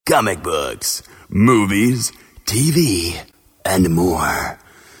comic books, movies, TV, and more.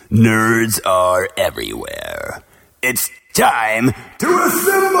 Nerds are everywhere. It's time to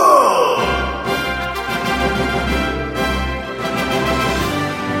assemble!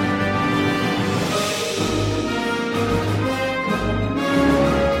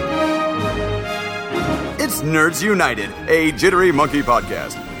 It's Nerds United, a Jittery Monkey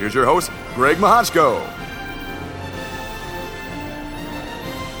podcast. Here's your host, Greg Mahochko.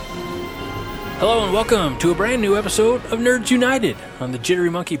 Hello and welcome to a brand new episode of Nerds United on the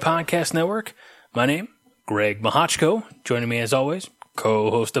Jittery Monkey Podcast Network. My name, Greg Mahochko. Joining me as always,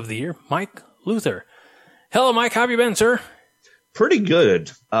 co-host of the year, Mike Luther. Hello, Mike. How have you been, sir? Pretty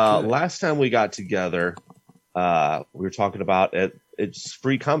good. Last time we got together, we were talking about it's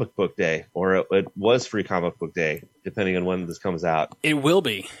Free Comic Book Day, or it was Free Comic Book Day, depending on when this comes out. It will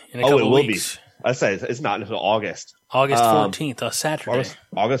be in a couple of weeks. I say it's not until August. August 14th, a Saturday.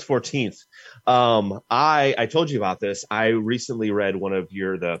 August 14th. I told you about this. I recently read one of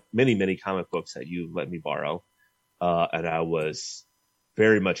the many comic books that you let me borrow, and I was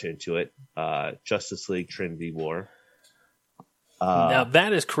very much into it. Justice League Trinity War. Now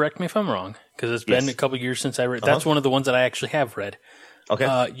that is, correct me if I'm wrong, because it's been a couple years since I read. That's one of the ones that I actually have read.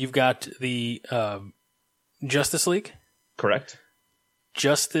 Okay. You've got the Justice League. Correct.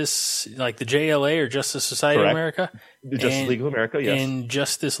 Justice, like the JLA or Justice Society of America. The Justice League of America, yes. And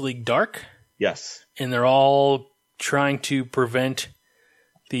Justice League Dark. Yes. And they're all trying to prevent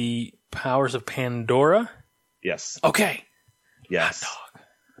the powers of Pandora. Yes. Okay. Yes.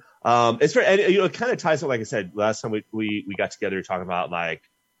 It's very, and, it kind of ties in, like I said, last time we got together talking about like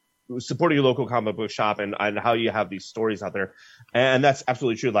supporting your local comic book shop and how you have these stories out there. And that's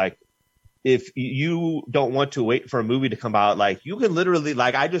absolutely true. Like, if you don't want to wait for a movie to come out, like you can literally,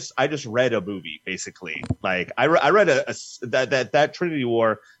 like I just read a movie basically. Like I read that Trinity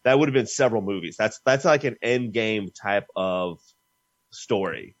War that would have been several movies. That's like an end game type of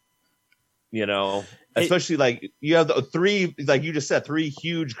story, especially like you have the three, like you just said, three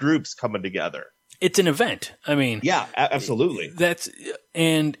huge groups coming together. It's an event. I mean, yeah, absolutely. That's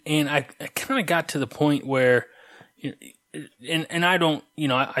and I kind of got to the point where. And I don't,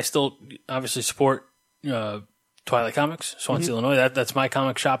 I still obviously support Twilight Comics, Swansea, Illinois. That's my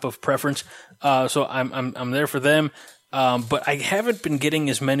comic shop of preference. So I'm there for them. But I haven't been getting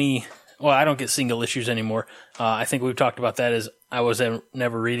as many. Well, I don't get single issues anymore. I think we've talked about that as I was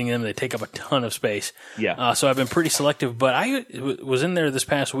never reading them. They take up a ton of space. Yeah. So I've been pretty selective. But I was in there this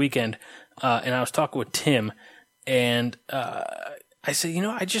past weekend, and I was talking with Tim, and I said,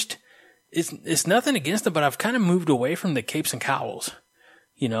 It's nothing against it, but I've kind of moved away from the capes and cowls.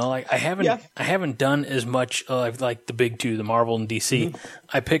 Like I haven't done as much like the big two, the Marvel and DC. Mm-hmm.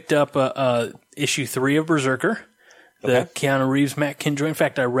 I picked up issue 3 of Berserker, the Keanu Reeves, Matt Kindred. In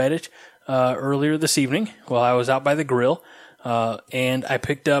fact, I read it earlier this evening while I was out by the grill, and I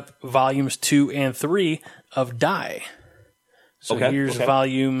picked up volumes 2 and 3 of Die. So here's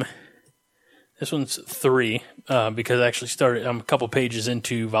volume. This one's 3 because I actually started. I'm a couple pages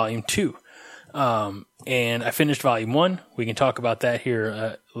into volume 2, and I finished volume 1. We can talk about that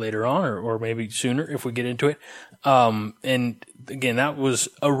here later on, or maybe sooner if we get into it. And again, that was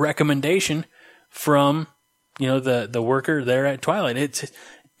a recommendation from the worker there at Twilight.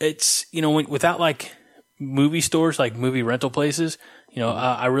 It's without like movie stores, like movie rental places.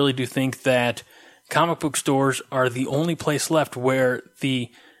 I really do think that comic book stores are the only place left where the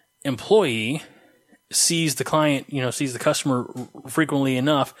employee sees the client, sees the customer frequently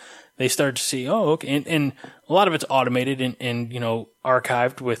enough, they start to see, and a lot of it's automated and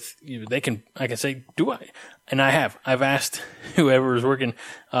archived with, I can say, I've asked whoever's working,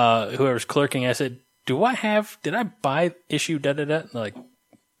 whoever's clerking, I said, did I buy issue da-da-da? And they're like,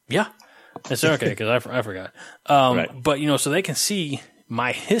 yeah. I said, okay, because I forgot. Right. But, so they can see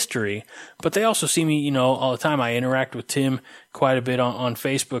my history, but they also see me, all the time. I interact with Tim quite a bit on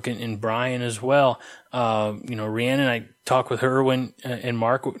Facebook and Brian as well. Rhiannon, I talk with her and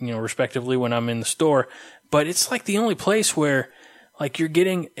Mark, respectively when I'm in the store, but it's like the only place where like you're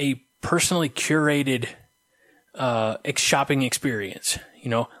getting a personally curated, shopping experience.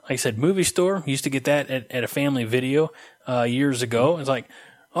 Like I said, movie store, used to get that at a family video, years ago. It's like,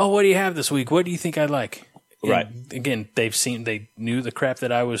 oh, what do you have this week? What do you think I'd like? Right. And again, they knew the crap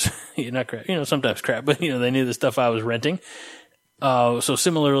that I was, not crap, sometimes crap, but, they knew the stuff I was renting. So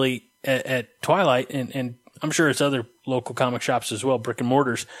similarly at Twilight, and I'm sure it's other local comic shops as well, brick and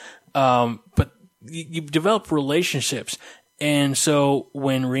mortars. But you develop relationships. And so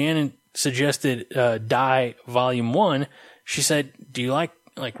when Rhiannon suggested, Die Volume 1, she said, do you like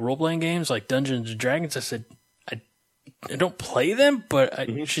role-playing games like Dungeons and Dragons? I said, don't play them, but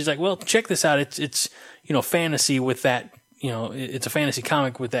she's like, well, check this out. It's fantasy with that, it's a fantasy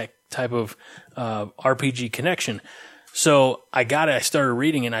comic with that type of RPG connection. So I got it. I started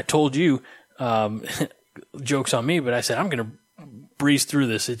reading, and I told you, jokes on me, but I said, I'm going to breeze through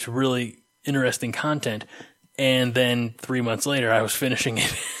this. It's really interesting content. And then 3 months later, I was finishing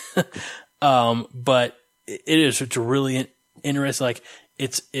it. But it's really interesting. Like,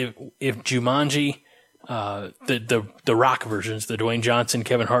 if Jumanji, the Rock versions, the Dwayne Johnson,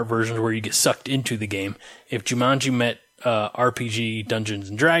 Kevin Hart versions, where you get sucked into the game. If Jumanji met RPG Dungeons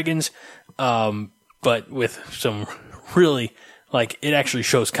and Dragons, but with some really, like, it actually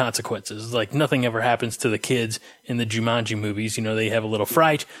shows consequences. Like, nothing ever happens to the kids in the Jumanji movies. They have a little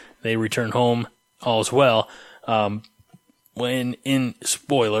fright, they return home, all's well. When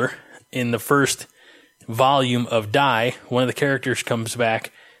spoiler, in the first volume of Die, one of the characters comes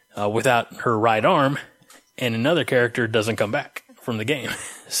back without her right arm, and another character doesn't come back from the game.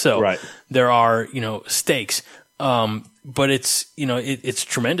 So there are, stakes. But it's, it's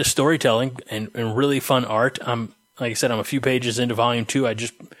tremendous storytelling and really fun art. Like I said, I'm a few pages into volume 2. I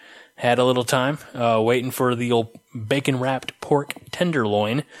just had a little time, waiting for the old bacon wrapped pork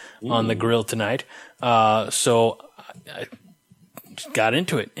tenderloin on the grill tonight. So I just got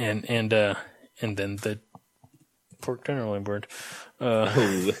into it and then the pork tenderloin burned.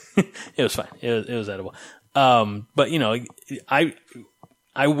 It was fine. It was edible. But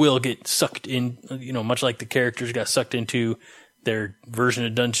I will get sucked in, much like the characters got sucked into their version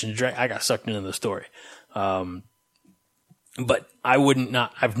of Dungeons and Dragons. I got sucked into the story. But I would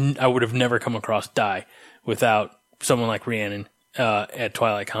have never come across Die without someone like Rhiannon, at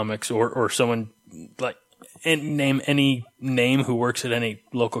Twilight Comics or someone like, and name any name who works at any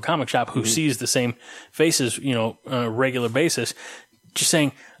local comic shop who sees the same faces, on a regular basis, just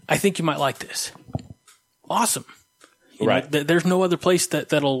saying, I think you might like this. Awesome. There's no other place that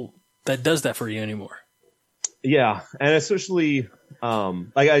does that for you anymore. Yeah. And especially,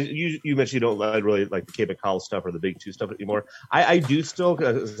 you mentioned you don't really like the Cape and Cowell stuff or the Big Two stuff anymore. I do still,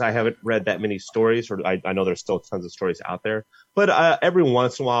 because I haven't read that many stories, or I know there's still tons of stories out there, but every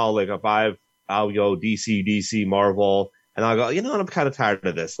once in a while, like if I'll go DC, Marvel, and I'll go, I'm kind of tired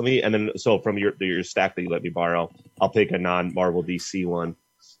of this. So from your stack that you let me borrow, I'll pick a non-Marvel DC one.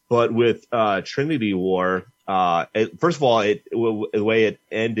 But with Trinity War, first of all, the way it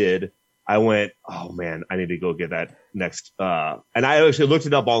ended, I went, oh man, I need to go get that next. And I actually looked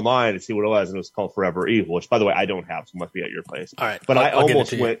it up online to see what it was, and it was called Forever Evil, which, by the way, I don't have, so it must be at your place. All right, but I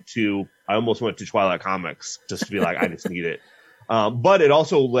almost went to Twilight Comics just to be like, I just need it. But it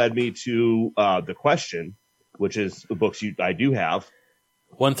also led me to The Question, which is the books I do have.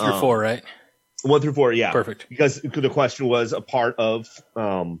 1 through 4, right? 1 through 4, yeah. Perfect. Because The Question was a part of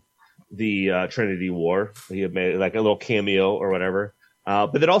the Trinity War. He had made like a little cameo or whatever.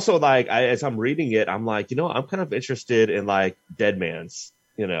 But then also, like, as I'm reading it, I'm like, I'm kind of interested in like Dead Man's,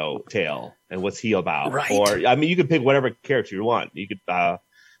 tale and what's he about. Right. Or, you could pick whatever character you want. You could, I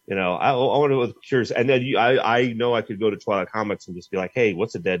want to be curious. And then I know I could go to Twilight Comics and just be like, hey,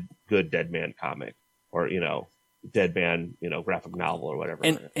 what's a good Dead Man comic? Or, Dead Man, graphic novel or whatever.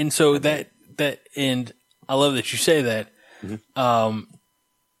 And so that, and I love that you say that. Mm-hmm.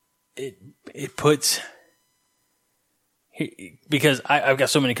 It puts, because I've got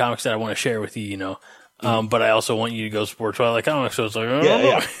so many comics that I want to share with you, but I also want you to go support Twilight Comics. So it's like,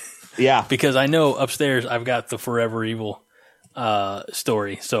 yeah. Because I know upstairs I've got the Forever Evil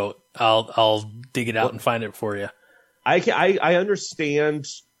story, so I'll dig it out and find it for you. I understand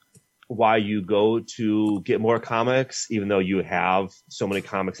why you go to get more comics, even though you have so many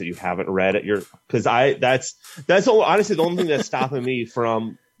comics that you haven't read at your. Because that's honestly the only thing that's stopping me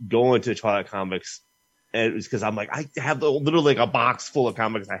from going to Twilight Comics, and it's because I'm like, I have literally like a box full of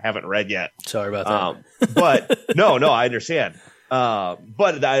comics I haven't read yet. Sorry about that. But no, I understand.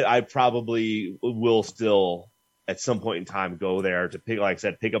 But I probably will still at some point in time go there to pick, like I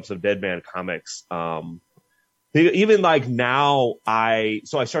said, pick up some Dead Man comics. Even like now, I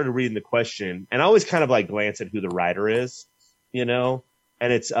started reading The Question, and I always kind of like glance at who the writer is,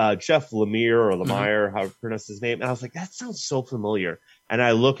 and it's Jeff Lemire or Lemire, how to pronounce his name, and I was like, that sounds so familiar. And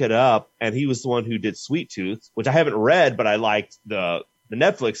I look it up, and he was the one who did Sweet Tooth, which I haven't read, but I liked the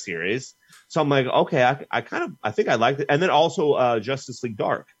Netflix series. So I'm like, okay, I think I liked it. And then also Justice League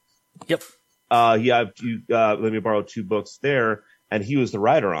Dark. Yep. Let me borrow 2 books there, and he was the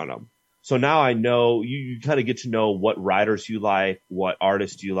writer on them. So now I know you kind of get to know what writers you like, what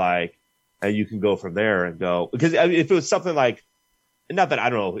artists you like, and you can go from there and go. Because if it was something like, not that I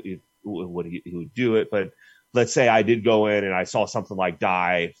don't know who would do it, but let's say I did go in and I saw something like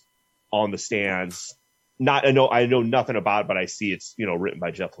Die on the stands, I know nothing about it, but I see it's, written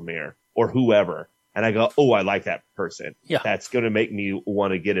by Jeff Lemire or whoever. And I go, oh, I like that person. Yeah. That's going to make me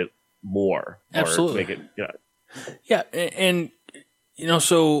want to get it more. Absolutely. Or make it, Yeah. And,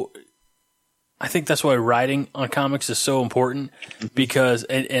 so I think that's why writing on comics is so important because,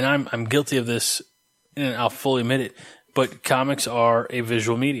 and I'm guilty of this and I'll fully admit it, but comics are a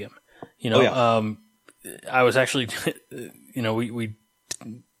visual medium. I was actually, we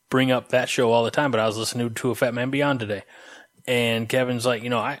bring up that show all the time, but I was listening to A Fat Man Beyond today. And Kevin's like,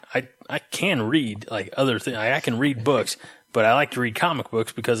 I can read like other things. I can read books, but I like to read comic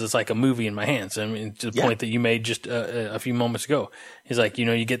books because it's like a movie in my hands. I mean, to the point that you made just a few moments ago. He's like,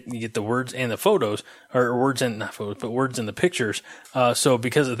 you get the words and the photos, or words and not photos, but words and the pictures. So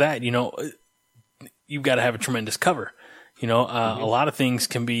because of that, you've got to have a tremendous cover. A lot of things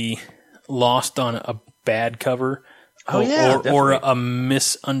can be lost on a bad cover, or a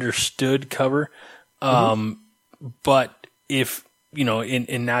misunderstood cover. But if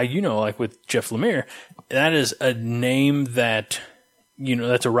and now like with Jeff Lemire, that is a name that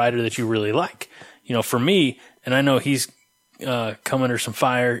that's a writer that you really like. For me, and I know he's come under some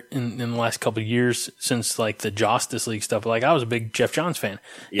fire in the last couple of years since like the Justice League stuff. Like I was a big Jeff Johns fan,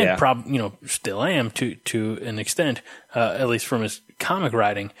 and still am to an extent, at least from his comic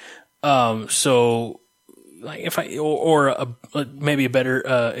writing. So like if maybe a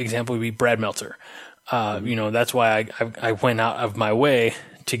better example would be Brad Meltzer. That's why I went out of my way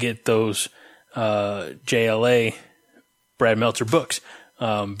to get those JLA Brad Meltzer books,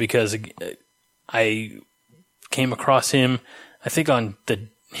 because I came across him, I think on the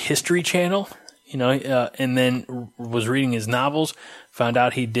History Channel, and then was reading his novels, found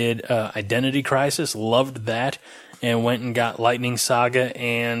out he did Identity Crisis, loved that, and went and got Lightning Saga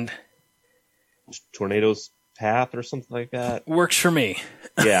and Tornado's Path or something like that. Works for me.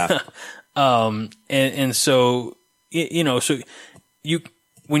 Yeah. And so, so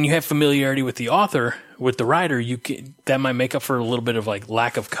when you have familiarity with the author, with the writer, that might make up for a little bit of like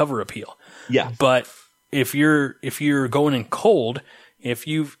lack of cover appeal. Yeah. But if you're going in cold, if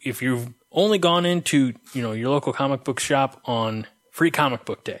you've only gone into, your local comic book shop on Free Comic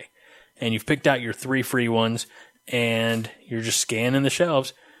Book Day and you've picked out your 3 free ones and you're just scanning the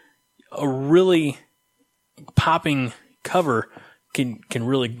shelves, a really popping cover can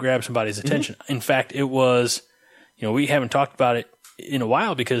really grab somebody's attention. In fact, it was, we haven't talked about it in a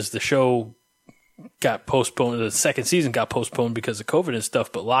while because the show got postponed. The second season got postponed because of COVID and stuff,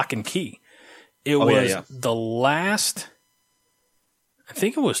 but Lock and Key, the last, I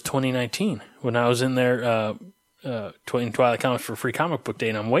think it was 2019 when I was in there, in Twilight Comics for Free Comic Book Day,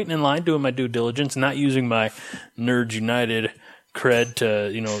 and I'm waiting in line doing my due diligence, not using my Nerds United cred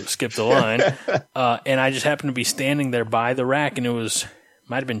to, skip the line. And I just happened to be standing there by the rack, and it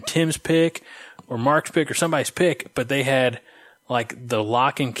might have been Tim's pick or Mark's pick or somebody's pick, but they had like the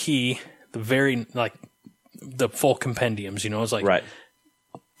Lock and Key, the full compendiums, it was like right.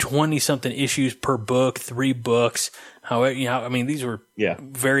 20 something issues per book, 3 books. However, these were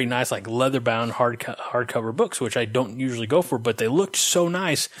very nice, like leather bound hardcover books, which I don't usually go for, but they looked so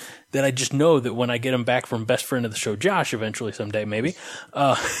nice that I just know that when I get them back from best friend of the show, Josh, eventually someday maybe,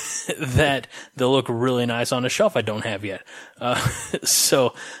 that they'll look really nice on a shelf I don't have yet.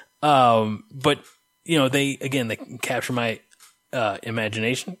 But they capture my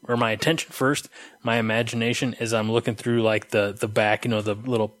imagination, or my attention first. My imagination as I'm looking through like the back, the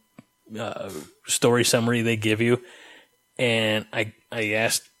little story summary they give you. And I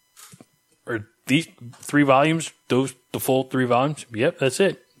asked, are these 3 volumes, the full 3 volumes? Yep, that's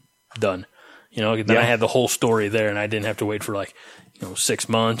it. Done. Then I had the whole story there, and I didn't have to wait for 6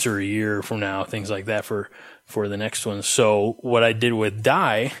 months or a year from now, things like that for the next one. So what I did with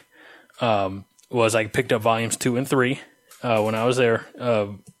Die was I picked up volumes 2 and 3 when I was there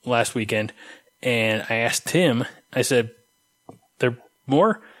last weekend, and I asked Tim, I said, there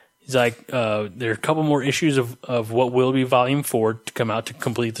more? He's like, there are a couple more issues of what will be volume 4 to come out to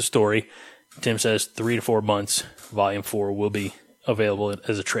complete the story. Tim says 3 to 4 months, volume 4 will be available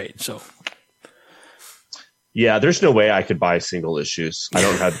as a trade. So, yeah, there's no way I could buy single issues. I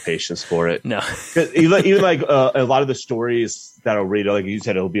don't have the patience for it. No, even like a lot of the stories that I'll read, like you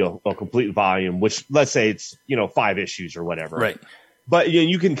said, it'll be a complete volume, which let's say it's 5 issues or whatever, right? But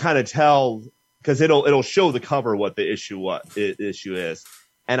you can kind of tell because it'll show the cover what the issue is,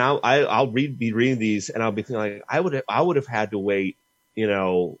 and I'll be reading these and I'll be thinking like I would have had to wait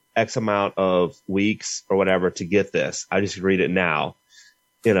X amount of weeks or whatever to get this. I just read it now,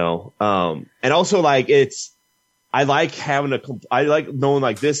 and also like I like having I like knowing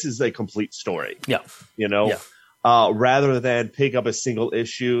like this is a complete story. Yeah. Yeah. rather than pick up a single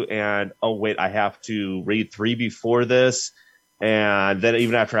issue and, oh, wait, I have to read 3 before this. And then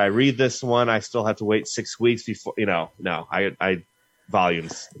even after I read this one, I still have to wait 6 weeks before, no, I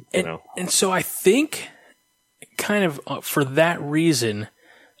volumes, And so I think kind of for that reason,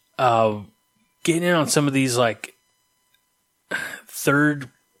 getting in on some of these like third,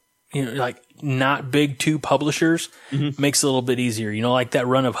 like not big 2 publishers makes it a little bit easier. Like that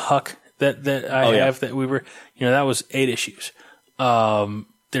run of Huck that I have that we were, that was 8 issues.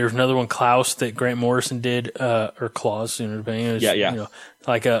 There's another one, Klaus, that Grant Morrison did, or Claus, depending. It was,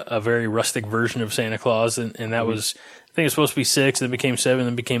 like a very rustic version of Santa Claus, and that was, I think it was supposed to be 6, then became 7,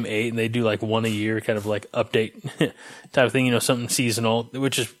 then became 8, and they do like 1 a year, kind of like update type of thing, something seasonal,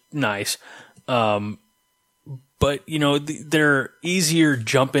 which is nice. But they're easier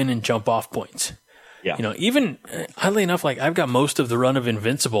jump in and jump off points. Yeah. Even oddly enough, like I've got most of the run of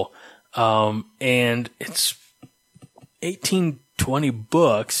Invincible, and it's 18, 20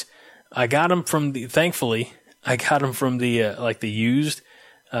 books. I got them thankfully, I got them from the, like the used,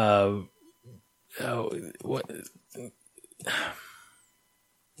 I'm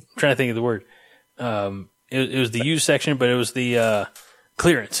trying to think of the word. It was the used section, but it was the,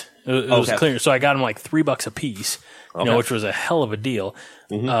 clearance. It was clearance. So I got them like $3 a piece, which was a hell of a deal.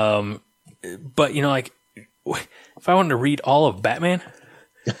 But like if I wanted to read all of Batman,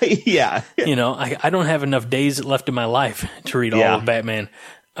 yeah. I don't have enough days left in my life to read all of Batman.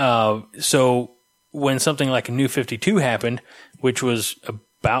 So when something like a New 52 happened, which was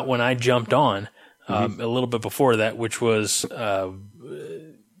about when I jumped on, a little bit before that, which was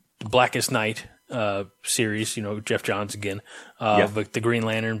Blackest Night series, Jeff Johns again, but the Green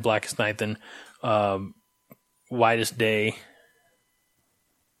Lantern, Blackest Night, then Whitest Day.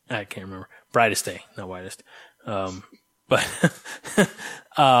 I can't remember. Brightest Day, not Whitest. But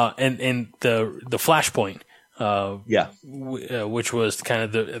and the Flashpoint, which was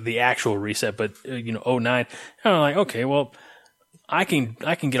kind of the actual reset, but 09. And I'm like, okay, well, I can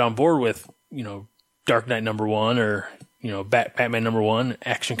get on board with Dark Knight #1 or Batman #1,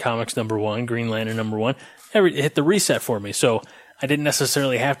 Action Comics #1, Green Lantern #1. It hit the reset for me, so I didn't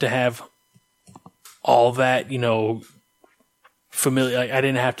necessarily have to have all that familiar. I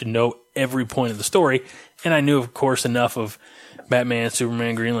didn't have to know every point of the story, and I knew, of course, enough of Batman,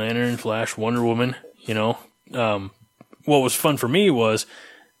 Superman, Green Lantern, Flash, Wonder Woman. What was fun for me was,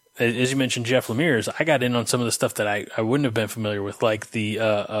 as you mentioned, Jeff Lemire's. I got in on some of the stuff that I wouldn't have been familiar with, like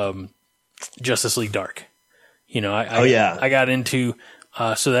the Justice League Dark. I got into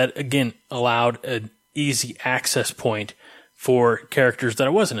so that again allowed an easy access point for characters that I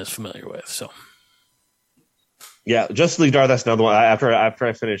wasn't as familiar with. So. Yeah, Justice League Dark. That's another one. After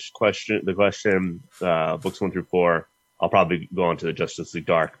I finish the question, books 1 through 4, I'll probably go on to the Justice League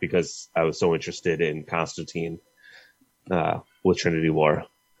Dark because I was so interested in Constantine with Trinity War. I'm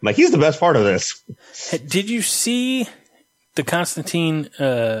like, he's the best part of this. Did you see the Constantine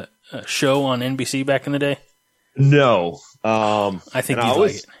show on NBC back in the day? No, I think you'd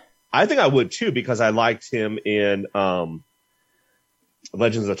like it. I think I would too because I liked him in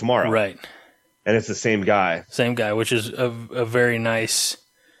Legends of Tomorrow. Right. And it's the same guy. Same guy, which is a very nice,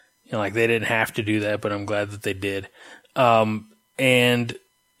 like they didn't have to do that, but I'm glad that they did. And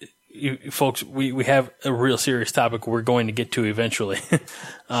folks, we have a real serious topic we're going to get to eventually.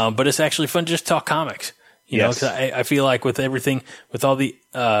 But it's actually fun to just talk comics. Because I feel like with everything, with all the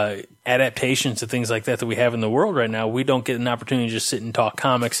adaptations and things like that we have in the world right now, we don't get an opportunity to just sit and talk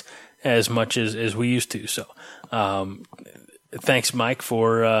comics as much as we used to. So thanks, Mike,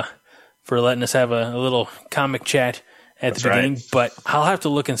 for letting us have a little comic chat at the beginning. Right. But I'll have to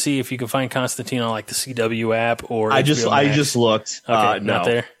look and see if you can find Constantine on like the CW app or I just looked. Okay, no. Not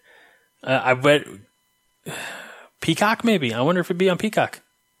there. I bet Peacock maybe. I wonder if it'd be on Peacock.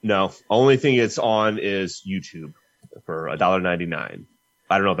 No, only thing it's on is YouTube for $1.99.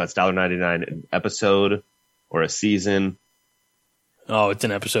 I don't know if that's $1.99 an episode or a season. Oh, it's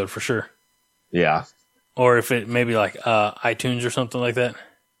an episode for sure. Yeah. Or if it maybe like iTunes or something like that.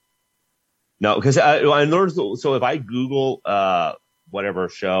 No, because I learned. So if I Google whatever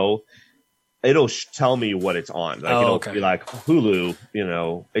show, it'll tell me what it's on. Like it'll be like Hulu,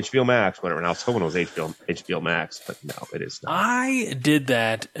 HBO Max, whatever. Now I was hoping it was HBO Max, but no, it is not. I did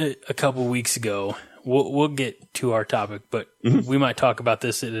that a couple weeks ago. We'll get to our topic, but we might talk about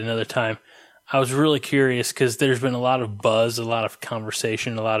this at another time. I was really curious because there's been a lot of buzz, a lot of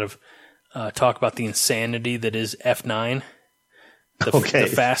conversation, a lot of talk about the insanity that is F9.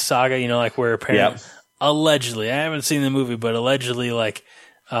 The Fast Saga, like where apparently, allegedly, I haven't seen the movie, but allegedly, like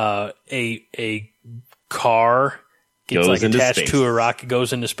a car gets goes into attached space. to a rocket,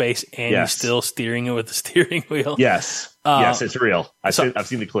 goes into space, and Yes. he's still steering it with the steering wheel. Yes. Yes, it's real. I've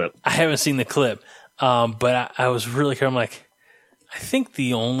seen the clip. I haven't seen the clip, but I was really kind of like, I think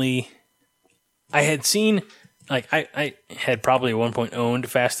I had seen, like, I had probably at one point owned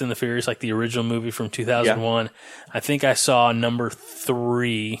Fast and the Furious, like the original movie from 2001. Yeah. I think I saw number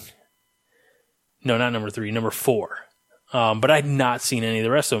 3. No, not number 3, number 4. But I'd not seen any of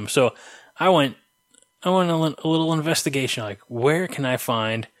the rest of them. So I went a little investigation, like, where can I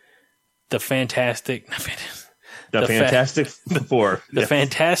find the Fantastic Four. The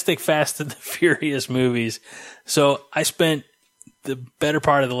Fantastic Fast and the Furious movies. So I spent the better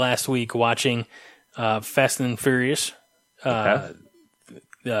part of the last week watching Fast and Furious, Too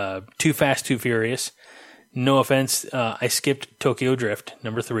Fast, Too Furious. No offense, I skipped Tokyo Drift,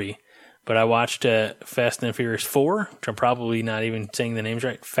 number 3. But I watched Fast and Furious 4, which I'm probably not even saying the names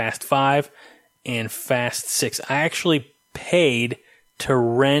right, Fast 5, and Fast 6. I actually paid to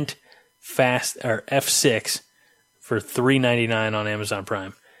rent F6 for $3.99 on Amazon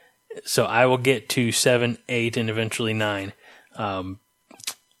Prime. So I will get to 7, 8, and eventually 9. I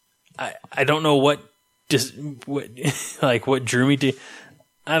don't know what drew me to.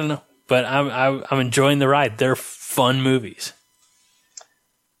 I don't know, but I'm enjoying the ride. They're fun movies.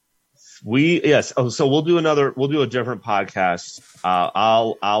 So we'll do a different podcast.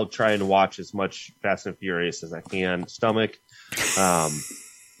 I'll try and watch as much Fast and Furious as I can stomach,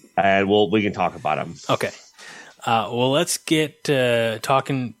 and we can talk about them. Okay. Well, let's get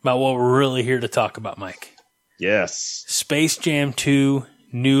talking about what we're really here to talk about, Mike. Yes. Space Jam 2: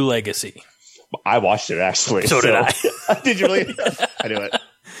 New Legacy. I watched it, actually. So did I. Did you really? I knew it.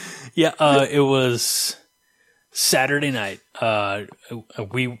 Yeah, it was Saturday night.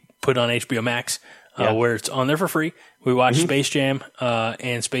 We put on HBO Max, where it's on there for free. We watched Space Jam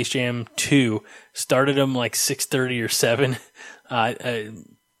and Space Jam 2. Started them like 6:30 or 7.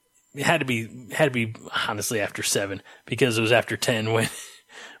 It had to be honestly after 7 because it was after 10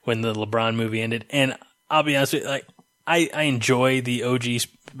 when the LeBron movie ended. And I'll be honest with you, like I enjoy the OG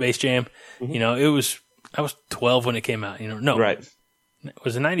Space Jam. You know, I was 12 when it came out. You know, no, right?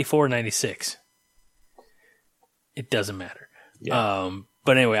 Was it 94 or 96? It doesn't matter. Yeah.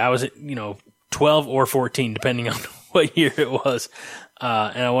 But anyway, I was 12 or 14 depending on what year it was,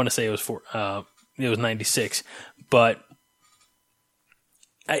 and I want to say it was 96, but.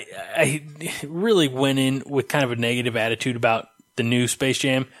 I really went in with kind of a negative attitude about the new Space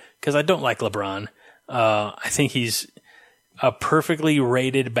Jam because I don't like LeBron. I think he's a perfectly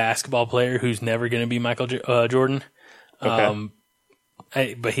rated basketball player who's never going to be Michael Jordan.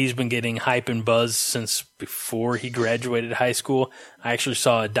 Okay. But he's been getting hype and buzz since before he graduated high school. I actually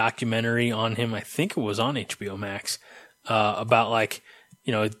saw a documentary on him. I think it was on HBO Max about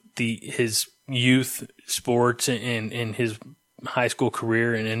his youth sports and his high school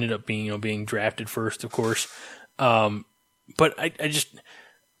career, and ended up being drafted first, of course. But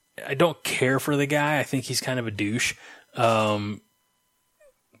I don't care for the guy. I think he's kind of a douche. So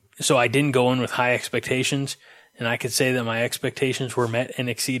I didn't go in with high expectations, and I could say that my expectations were met and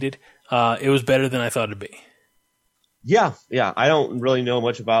exceeded. It was better than I thought it'd be. Yeah. I don't really know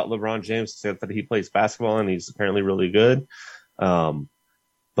much about LeBron James except that he plays basketball and he's apparently really good.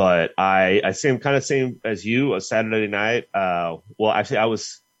 But I same as you, a Saturday night. Well, actually, I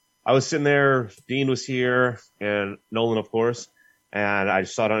was sitting there. Dean was here, and Nolan, of course. And I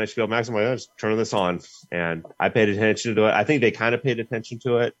just saw it on HBO Max. I'm like, oh, just turn this on, and I paid attention to it. I think they kind of paid attention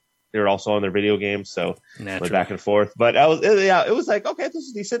to it. They were also on their video games, so went back and forth. But it was like, okay, this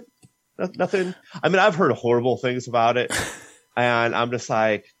is decent. Nothing. I mean, I've heard horrible things about it, and I'm just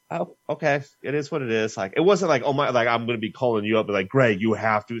like, oh, okay, it is what it is. Like, it wasn't like, oh my, like I'm going to be calling you up and like, Greg, you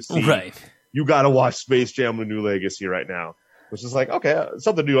have to see, right? You got to watch Space Jam: The New Legacy right now, which is like, okay,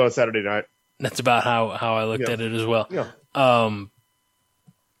 something new on a Saturday night. That's about how I looked at it as well. Yeah.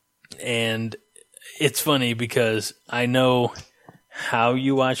 And it's funny because I know how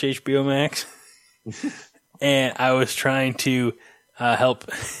you watch HBO Max, and I was trying to help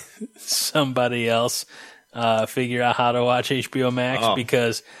somebody else figure out how to watch HBO Max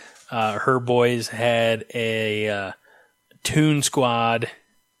because her boys had a Toon Squad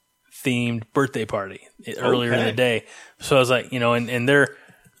themed birthday party earlier in the day. So I was like, and they're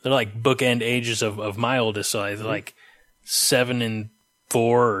like bookend ages of my oldest, so I was like 7 and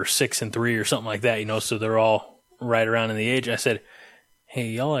 4 or 6 and 3 or something like that, so they're all right around in the age. I said, hey,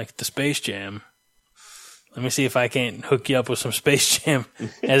 y'all like the Space Jam? Let me see if I can't hook you up with some Space Jam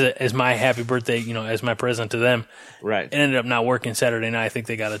as my happy birthday, as my present to them. Right. It ended up not working Saturday night. I think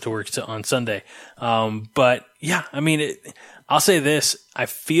they got it to work on Sunday. But yeah, I mean, I'll say this. I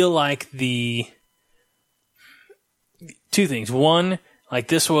feel like the two things. One, like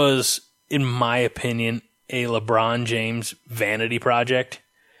this was, in my opinion, a LeBron James vanity project,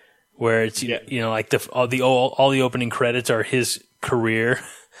 where it's you know, like all the opening credits are his career.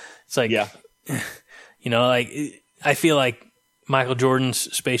 It's like, you know, like I feel like Michael Jordan's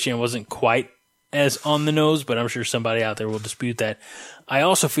Space Jam wasn't quite as on the nose, but I'm sure somebody out there will dispute that. I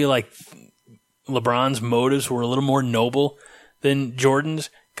also feel like LeBron's motives were a little more noble than Jordan's,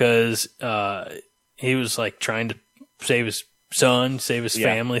 because he was like trying to save his son, save his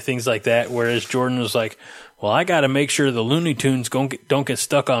family, things like that. Whereas Jordan was like, well, I got to make sure the Looney Tunes don't get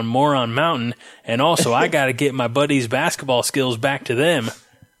stuck on Moron Mountain, and also I got to get my buddies' basketball skills back to them.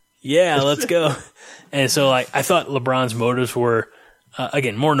 Yeah, let's go. And so, like, I thought LeBron's motives were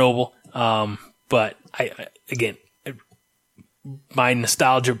again more noble, but I again, my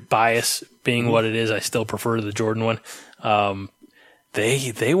nostalgia bias being what it is, I still prefer the Jordan one.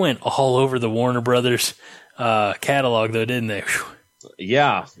 They went all over the Warner Brothers catalog, though, didn't they? Whew.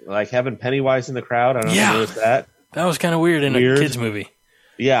 Yeah, like having Pennywise in the crowd. I don't know if you noticed that. That was kind of weird in a kids movie.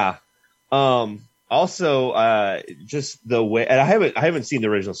 Yeah. Also, just the way, and I haven't seen the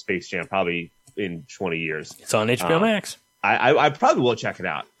original Space Jam probably in 20 years. It's on HBO Max. I probably will check it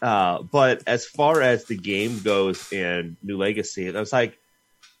out. But as far as the game goes in New Legacy, it was like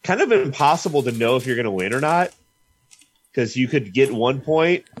kind of impossible to know if you're going to win or not, because you could get 1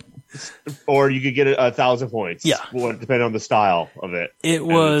 point or you could get 1,000 points. Yeah, depending on the style of it. It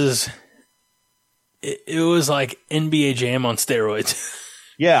was like NBA Jam on steroids.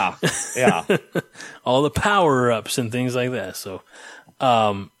 Yeah. All the power ups and things like that. So,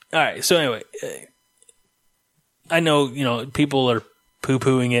 all right. So anyway, I know, people are poo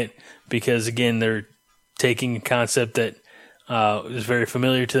pooing it because, again, they're taking a concept that is very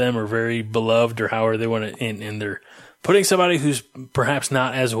familiar to them or very beloved or however they want to, and they're putting somebody who's perhaps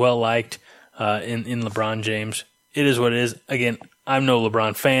not as well liked in LeBron James. It is what it is. Again, I'm no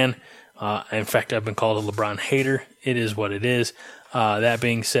LeBron fan. In fact, I've been called a LeBron hater. It is what it is. That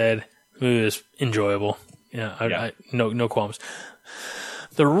being said, it was enjoyable. No qualms.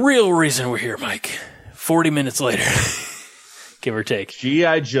 The real reason we're here, Mike, 40 minutes later, give or take.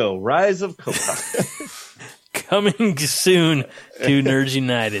 G.I. Joe, Rise of Cobra. Coming soon to Nerds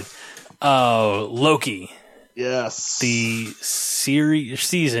United. Loki. Yes. The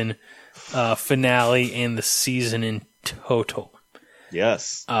season finale and the season in total.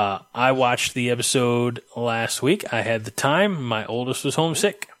 Yes. I watched the episode last week. I had the time. My oldest was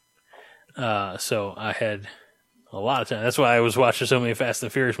homesick. So I had a lot of time. That's why I was watching so many Fast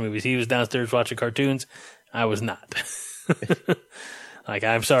and Furious movies. He was downstairs watching cartoons. I was not. Like,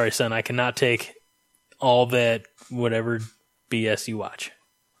 I'm sorry, son. I cannot take all that whatever BS you watch.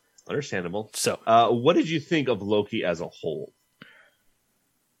 Understandable. So, what did you think of Loki as a whole?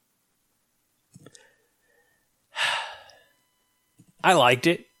 I liked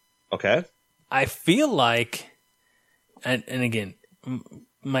it. Okay. I feel like, and again,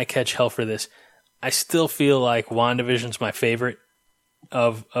 might catch hell for this, I still feel like WandaVision's my favorite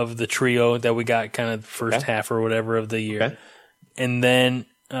of the trio that we got kind of the first half or whatever of the year. Okay. And then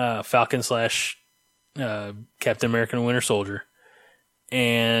Falcon / Captain America and Winter Soldier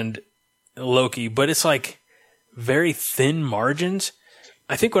and Loki. But it's like very thin margins.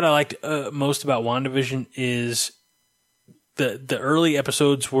 I think what I liked most about WandaVision is the early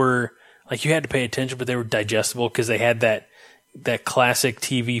episodes were like you had to pay attention, but they were digestible because they had that classic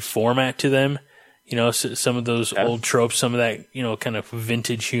TV format to them. Some of those old tropes, some of that, kind of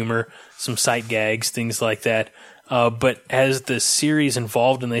vintage humor, some sight gags, things like that. But as the series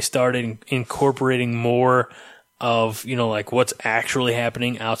evolved and they started incorporating more of, like what's actually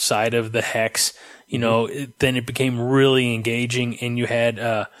happening outside of the Hex, then it became really engaging. And you had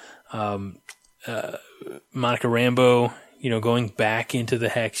Monica Rambeau, going back into the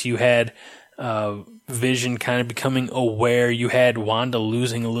Hex. You had Vision kind of becoming aware. You had Wanda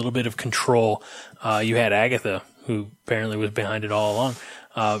losing a little bit of control. You had Agatha, who apparently was behind it all along.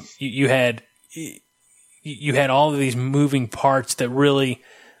 You had all of these moving parts that really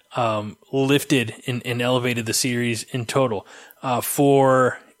lifted and elevated the series in total.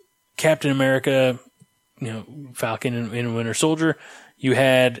 For Captain America, Falcon and Winter Soldier, you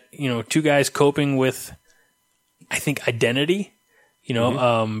had two guys coping with, I think, identity.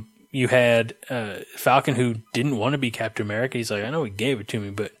 You had Falcon, who didn't want to be Captain America. He's like, I know he gave it to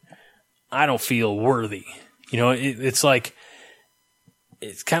me, but I don't feel worthy. It's like,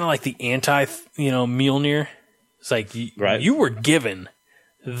 it's kind of like the anti, Mjolnir. It's like you were given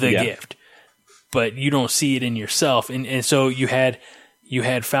the gift, but you don't see it in yourself. And so you had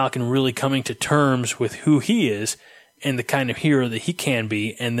Falcon really coming to terms with who he is and the kind of hero that he can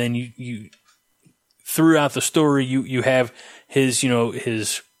be. And then you throughout the story, you have his,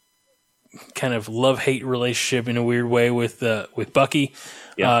 his kind of love-hate relationship in a weird way with Bucky.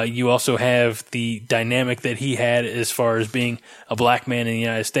 Yeah. You also have the dynamic that he had as far as being a black man in the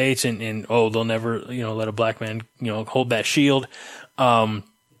United States and they'll never, let a black man, hold that shield. And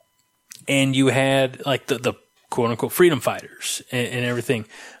you had like the quote unquote freedom fighters and everything.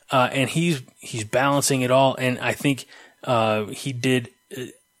 And he's balancing it all. And I think, he did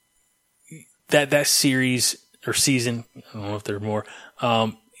that series or season. I don't know if there's more.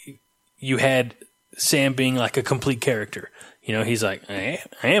 You had Sam being like a complete character. He's like, I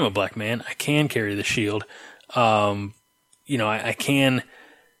am a black man. I can carry the shield. I can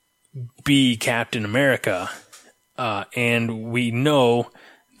be Captain America. And we know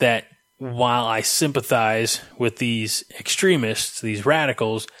that while I sympathize with these extremists, these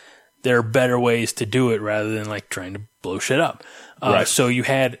radicals, there are better ways to do it rather than like trying to blow shit up. Right. So you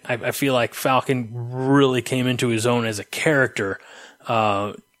had, I feel like Falcon really came into his own as a character,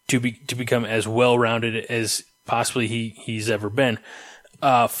 to become as well-rounded as possibly he's ever been.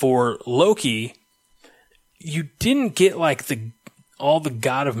 For Loki, you didn't get like all the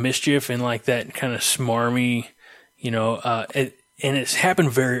God of Mischief and like that kind of smarmy, and it's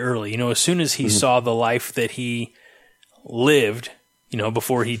happened very early. As soon as he saw the life that he lived,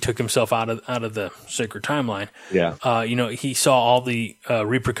 before he took himself out of the sacred timeline. Yeah. He saw all the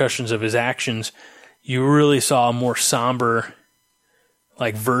repercussions of his actions. You really saw a more somber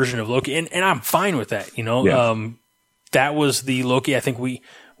like version of Loki, and I'm fine with that. Yeah. That was the Loki. I think we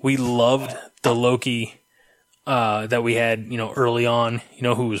loved the Loki that we had, early on.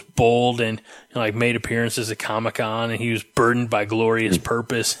 Who was bold and like made appearances at Comic-Con, and he was burdened by glorious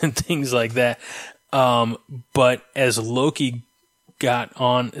purpose and things like that. But as Loki got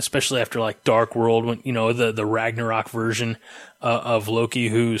on, especially after like Dark World, when the Ragnarok version of Loki,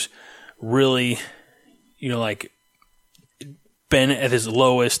 who's really like been at his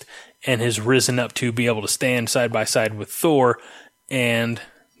lowest and has risen up to be able to stand side by side with Thor, and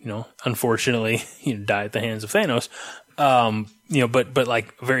unfortunately die at the hands of Thanos. But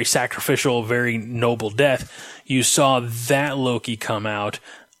like very sacrificial, very noble death. You saw that Loki come out,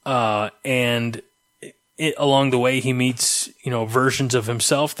 and along the way, he meets, versions of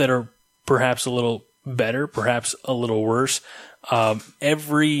himself that are perhaps a little better, perhaps a little worse.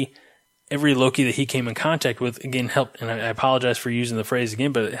 Every Loki that he came in contact with, again, helped, and I apologize for using the phrase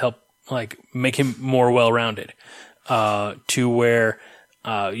again, but it helped like make him more well-rounded, to where,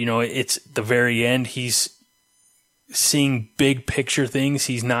 it's the very end. He's seeing big picture things.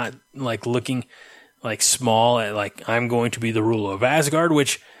 He's not like looking like small at like, I'm going to be the ruler of Asgard,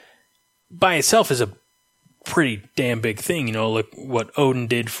 which by itself is a pretty damn big thing. Look what Odin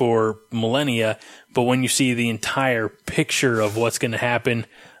did for millennia. But when you see the entire picture of what's going to happen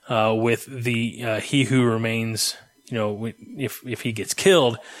with the He Who Remains, if he gets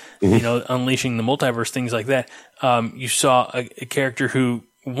killed, unleashing the multiverse, things like that, you saw a character who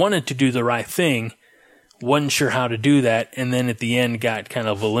wanted to do the right thing, wasn't sure how to do that, and then at the end got kind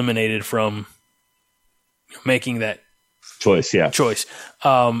of eliminated from making that choice.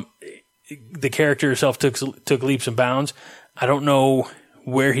 The character herself took leaps and bounds. I don't know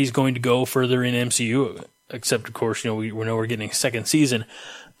where he's going to go further in MCU, except of course, we know we're getting a second season.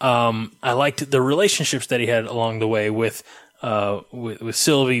 I liked the relationships that he had along the way with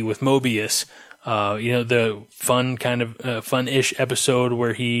Sylvie, with Mobius. The fun kind of fun-ish episode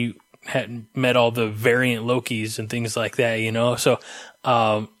where he had met all the variant Lokis and things like that. So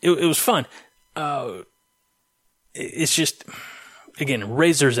it was fun. It's just, again,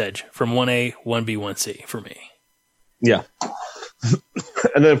 razor's edge from 1A, 1B, 1C for me. Yeah.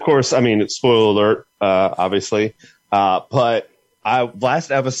 And then, of course, spoiler alert, obviously. But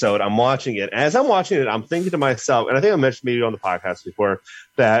last episode, I'm watching it. As I'm watching it, I'm thinking to myself, and I think I mentioned maybe on the podcast before,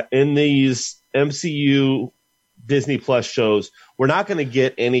 that in these MCU Disney Plus shows, we're not going to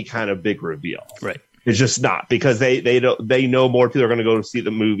get any kind of big reveal. Right. It's just not, because they know more people are going to go see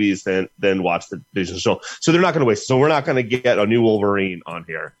the movies than watch the digital show. So they're not going to waste. So we're not going to get a new Wolverine on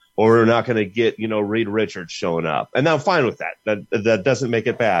here, or we're not going to get, Reed Richards showing up. And I'm fine with that. That doesn't make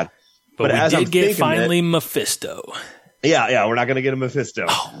it bad. But we as did I'm get finally Mephisto. Yeah, we're not going to get a Mephisto.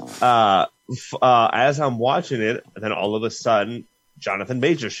 As I'm watching it, and then all of a sudden, Jonathan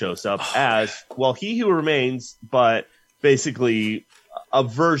Majors shows up as, well, He Who Remains, but basically a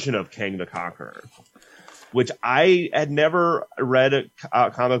version of Kang the Conqueror, which I had never read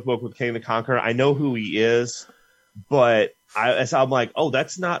a comic book with Kang the Conqueror. I know who he is, but I'm like, oh,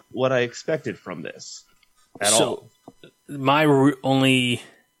 that's not what I expected from this at all. My only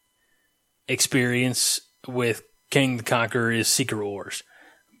experience with Kang the Conqueror is Secret Wars,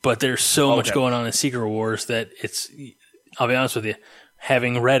 but there's so much going on in Secret Wars that I'll be honest with you,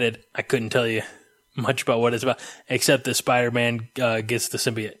 having read it, I couldn't tell you much about what it's about, except that Spider-Man gets the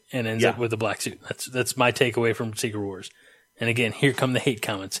symbiote and ends up with the black suit. That's my takeaway from Secret Wars. And again, here come the hate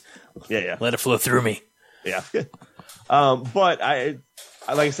comments. Yeah. Let it flow through me. Yeah. But I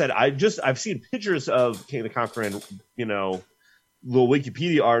like I said, I've seen pictures of King the Conqueror and, little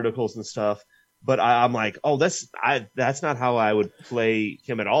Wikipedia articles and stuff. But I'm like, oh, that's not how I would play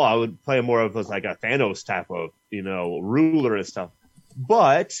him at all. I would play him more of as like a Thanos type of, ruler and stuff.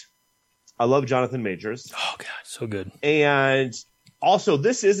 But I love Jonathan Majors. Oh God, so good. And also,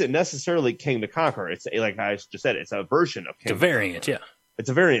 this isn't necessarily King the Conqueror. It's like I just said, it's a version of King. It's a variant, yeah. It's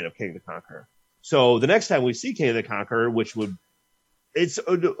a variant of King the Conqueror. So the next time we see King the Conqueror, the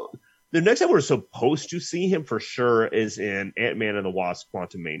next time we're supposed to see him for sure is in Ant-Man and the Wasp: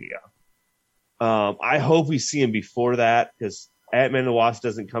 Quantumania. I hope we see him before that because Ant-Man and the Wasp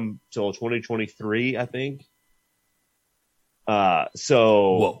doesn't come till 2023, I think.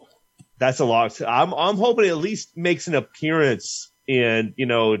 Whoa. That's a lot. I'm hoping it at least makes an appearance in,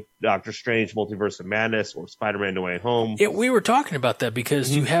 Doctor Strange, Multiverse of Madness, or Spider-Man: No Way Home. Yeah, we were talking about that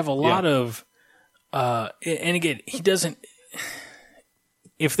because you have a lot of, and again, he doesn't.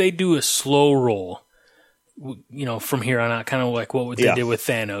 If they do a slow roll, from here on out, kind of like what they did with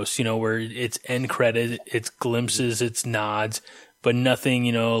Thanos, where it's end credit, it's glimpses, it's nods, but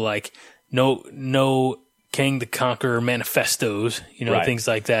nothing, like no King the Conqueror manifestos, things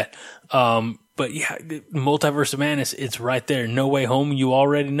like that. But yeah, Multiverse of Madness, it's right there. No Way Home, you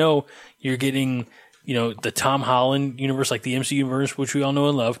already know you're getting, the Tom Holland universe, like the MCU universe, which we all know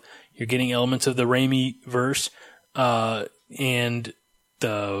and love. You're getting elements of the Raimi verse, and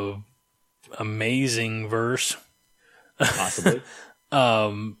the Amazing verse. Possibly.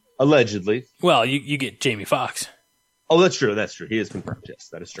 Allegedly. Well, you get Jamie Foxx. Oh, that's true. He is confirmed. Yes,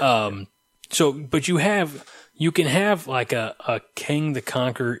 that is true. So, but you can have like a King the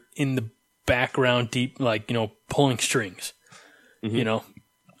Conqueror in the background, deep, like, pulling strings,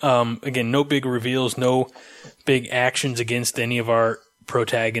 again, no big reveals, no big actions against any of our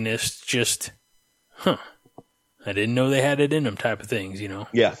protagonists, just, I didn't know they had it in them type of things,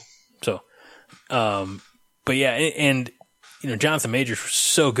 Yeah. So, but yeah, and, Jonathan Majors was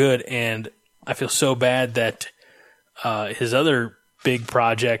so good, and I feel so bad that his other big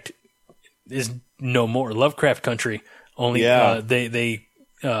project is no more. Lovecraft Country. Only they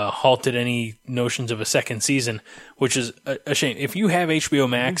halted any notions of a second season, which is a shame. If you have HBO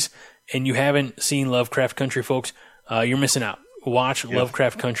Max and you haven't seen Lovecraft Country, folks, you're missing out. Watch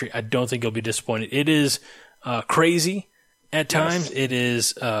Lovecraft Country. I don't think you'll be disappointed. It is crazy at times. Yes. It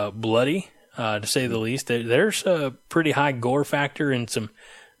is bloody, to say the least. There's a pretty high gore factor and some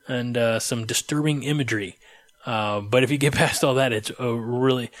disturbing imagery. But if you get past all that, it's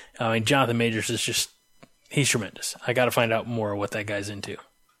really, Jonathan Majors is he's tremendous. I got to find out more of what that guy's into.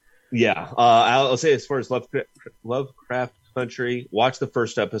 Yeah. I'll say as far as Lovecraft Country, watch the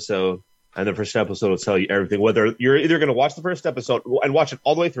first episode, and the first episode will tell you everything. Whether you're either going to watch the first episode and watch it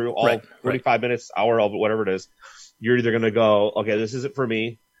all the way through, 45 minutes, hour, whatever it is, you're either going to go, okay, this isn't for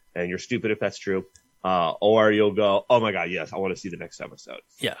me, and you're stupid if that's true. Or you'll go, oh my God, yes, I want to see the next episode.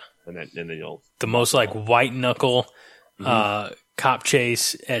 Yeah. And then you'll. The most like white knuckle cop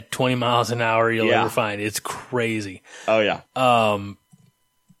chase at 20 miles an hour you'll ever find. It's crazy. Oh, yeah.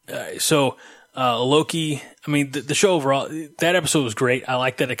 So Loki, the show overall, that episode was great. I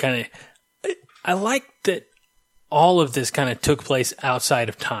like that I like that all of this kind of took place outside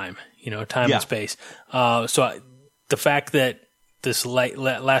of time, time and space. The fact that this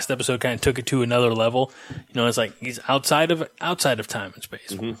last episode kind of took it to another level. It's like he's outside of time and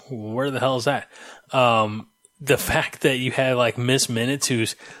space. Mm-hmm. Where the hell is that? The fact that you had like Miss Minutes,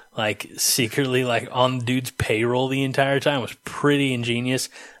 who's like secretly like on the dude's payroll the entire time, was pretty ingenious.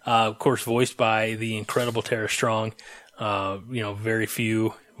 Of course, voiced by the incredible Tara Strong. Very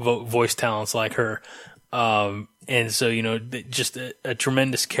few voice talents like her. And so, just a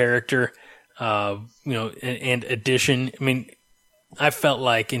tremendous character, and addition. I felt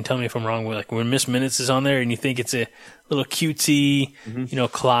like, and tell me if I'm wrong, like when Miss Minutes is on there and you think it's a little cutesy,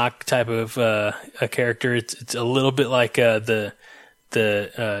 clock type of a character, it's a little bit like the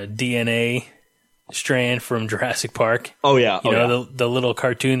DNA strand from Jurassic Park. Oh yeah, the little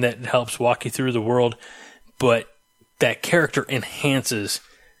cartoon that helps walk you through the world, but that character enhances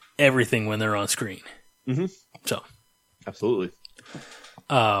everything when they're on screen. Mm-hmm. So, absolutely.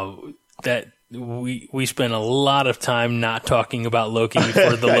 That we spent a lot of time not talking about Loki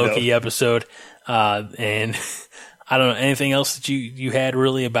for the Loki episode, and I don't know anything else that you had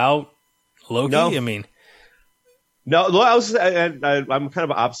really about Loki. No. No, I'm kind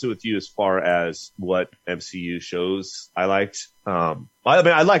of opposite with you as far as what MCU shows I liked. I mean,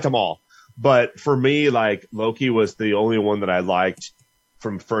 I liked them all, but for me, like Loki was the only one that I liked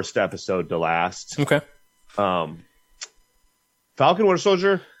from first episode to last. Okay. Falcon Winter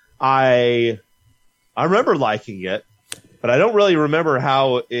Soldier, I remember liking it, but I don't really remember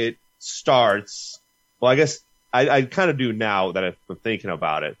how it starts. Well, I guess I kind of do now that I'm thinking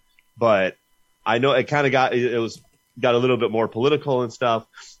about it, but I know it kind of got a little bit more political and stuff,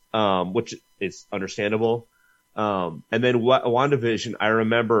 which is understandable. And then WandaVision, I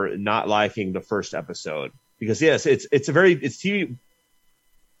remember not liking the first episode because yes, it's TV.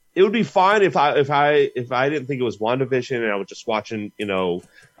 It would be fine if I didn't think it was WandaVision and I was just watching, a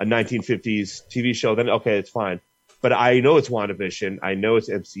 1950s TV show, then okay, it's fine. But I know it's WandaVision, I know it's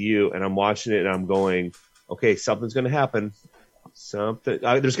MCU, and I'm watching it and I'm going, okay, something's going to happen.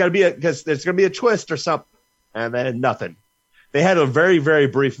 There's got to be a twist or something. And then nothing. They had a very, very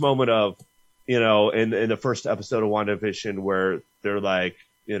brief moment of, in the first episode of WandaVision where they're like,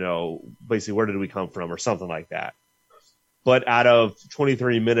 basically, where did we come from or something like that. But out of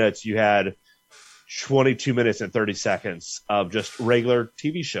 23 minutes, you had 22 minutes and 30 seconds of just regular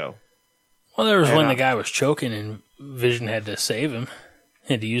TV show. Well, there was when the guy was choking and Vision had to save him.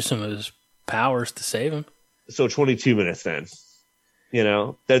 He had to use some of his powers to save him. So 22 minutes then.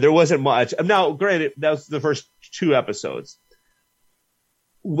 There wasn't much. Now, granted, that was the first 2 episodes.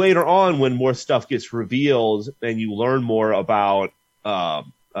 Later on, when more stuff gets revealed and you learn more about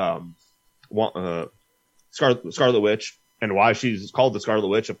Scarlet Witch and why she's called the Scarlet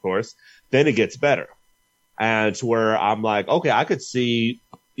Witch, of course, then it gets better. And to where I'm like, okay, I could see,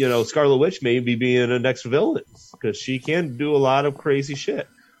 Scarlet Witch maybe being a next villain because she can do a lot of crazy shit.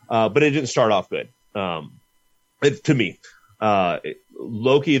 But it didn't start off good. To me.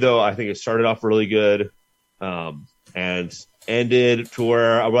 Loki, though, I think it started off really good and ended to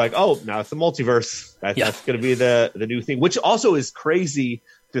where I'm like, oh, now it's the multiverse. That's going to be the new thing, which also is crazy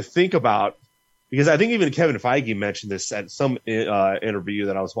to think about because I think even Kevin Feige mentioned this at some interview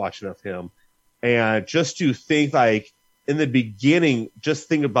that I was watching of him. And just to think like in the beginning, just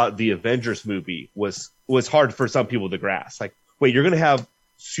think about the Avengers movie was hard for some people to grasp. Like, wait, you're going to have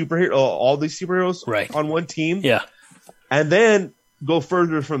all these superheroes on one team? Yeah. And then go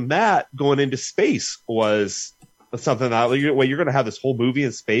further from that, going into space was something that you're going to have this whole movie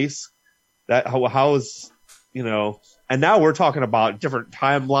in space. That how is, and now we're talking about different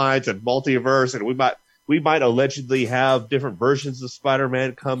timelines and multiverse, and we might allegedly have different versions of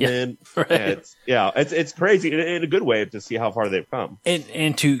Spider-Man come in. Right. It's crazy in a good way to see how far they've come.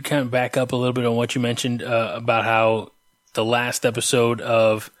 And to kind of back up a little bit on what you mentioned about how the last episode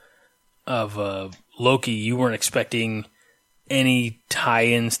of Loki, you weren't expecting any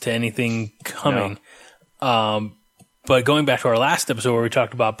tie-ins to anything coming. No. But going back to our last episode where we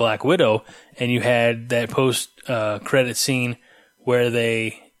talked about Black Widow, and you had that post-credit scene where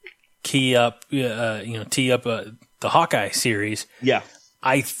they tee up the Hawkeye series. Yeah.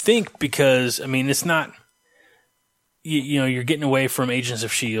 I think because, it's not, you're getting away from Agents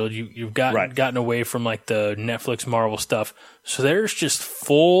of S.H.I.E.L.D. You've gotten away from like the Netflix Marvel stuff. So there's just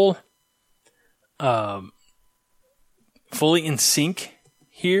fully in sync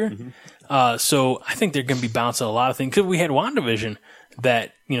here. Mm-hmm. So I think they're going to be bouncing a lot of things. Because we had WandaVision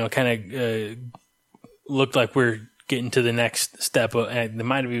that, kind of looked like we're getting to the next step. And they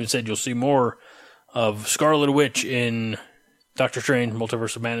might have even said you'll see more of Scarlet Witch in Doctor Strange,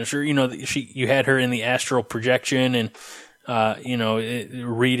 Multiverse of Madness. Or, you had her in the astral projection and,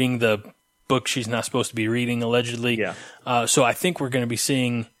 reading the book she's not supposed to be reading, allegedly. Yeah. So I think we're going to be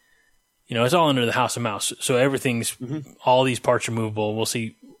seeing, it's all under the House of Mouse. So everything's, all these parts are movable. We'll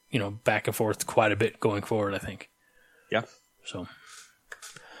see, back and forth quite a bit going forward, I think. Yeah. So,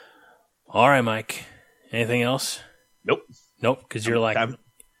 all right, Mike. Anything else? Nope. Because you're like...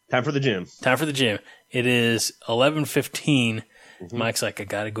 Time for the gym. Time for the gym. It is 11:15. Mm-hmm. Mike's like, I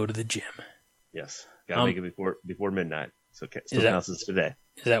got to go to the gym. Yes. Got to make it before midnight. So still counts as today.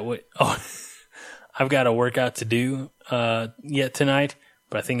 Is that what... Oh, I've got a workout to do yet tonight,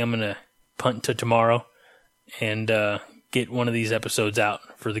 but I think I'm going to punt to tomorrow and get one of these episodes out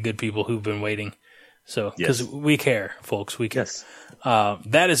for the good people who've been waiting. So, because we care, folks, we care. Yes.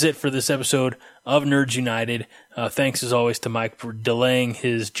 That is it for this episode of Nerds United. Thanks as always to Mike for delaying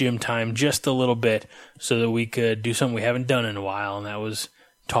his gym time just a little bit so that we could do something we haven't done in a while, and that was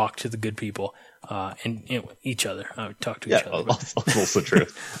talk to the good people and each other. Talk to each other. Yeah, also true.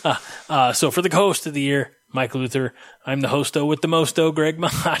 So for the host of the year, Mike Luther, I'm the hosto with the mosto, Greg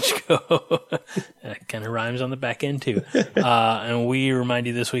Machko. That kind of rhymes on the back end too. And we remind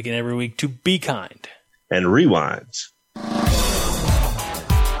you this week and every week to be kind. and rewind.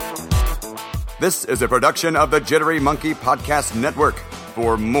 This is a production of the Jittery Monkey Podcast Network.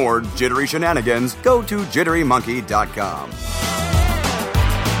 For more jittery shenanigans, go to jitterymonkey.com.